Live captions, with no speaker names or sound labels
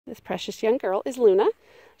This precious young girl is Luna.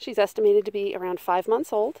 She's estimated to be around 5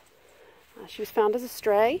 months old. She was found as a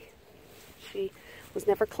stray. She was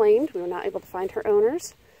never claimed. We were not able to find her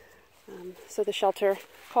owners. So the shelter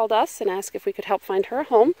called us and asked if we could help find her a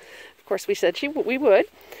home. Of course, we said we would.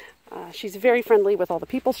 She's very friendly with all the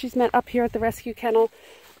people she's met up here at the rescue kennel.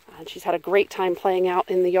 And she's had a great time playing out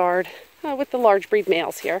in the yard with the large breed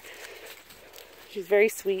males here. She's very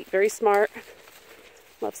sweet, very smart,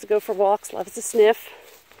 loves to go for walks, loves to sniff.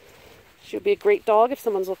 She would be a great dog if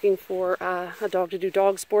someone's looking for a dog to do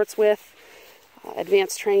dog sports with,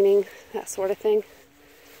 advanced training, that sort of thing.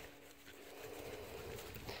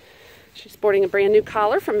 She's sporting a brand new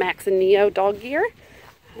collar from Max and Neo Dog Gear.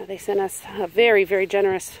 They sent us a very, very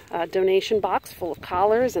generous donation box full of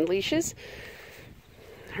collars and leashes.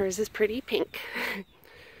 Hers is pretty pink.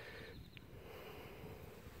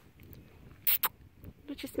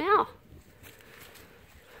 What you smell?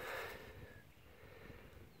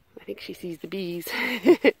 I think she sees the bees.